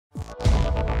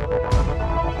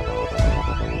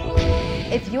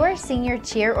If you're a senior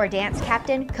cheer or dance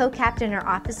captain, co-captain, or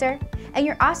officer, and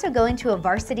you're also going to a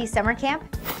varsity summer camp,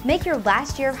 make your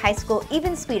last year of high school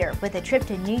even sweeter with a trip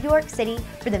to New York City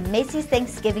for the Macy's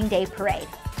Thanksgiving Day Parade.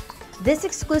 This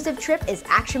exclusive trip is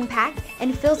action-packed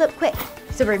and fills up quick,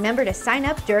 so remember to sign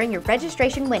up during your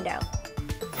registration window.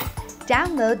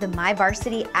 Download the My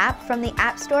Varsity app from the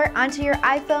App Store onto your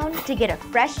iPhone to get a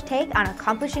fresh take on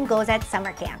accomplishing goals at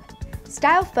summer camp.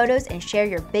 Style photos and share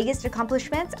your biggest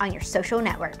accomplishments on your social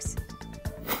networks.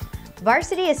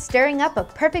 Varsity is stirring up a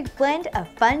perfect blend of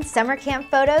fun summer camp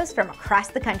photos from across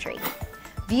the country.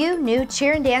 View new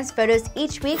cheer and dance photos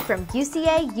each week from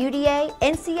UCA, UDA,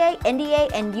 NCA,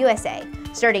 NDA, and USA,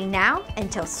 starting now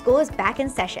until school is back in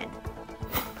session.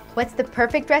 What's the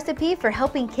perfect recipe for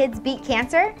helping kids beat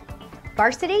cancer?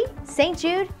 Varsity, St.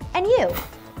 Jude, and you.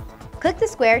 Click the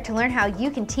square to learn how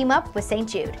you can team up with St.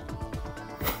 Jude.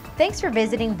 Thanks for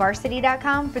visiting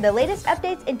Varsity.com for the latest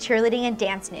updates in cheerleading and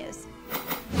dance news.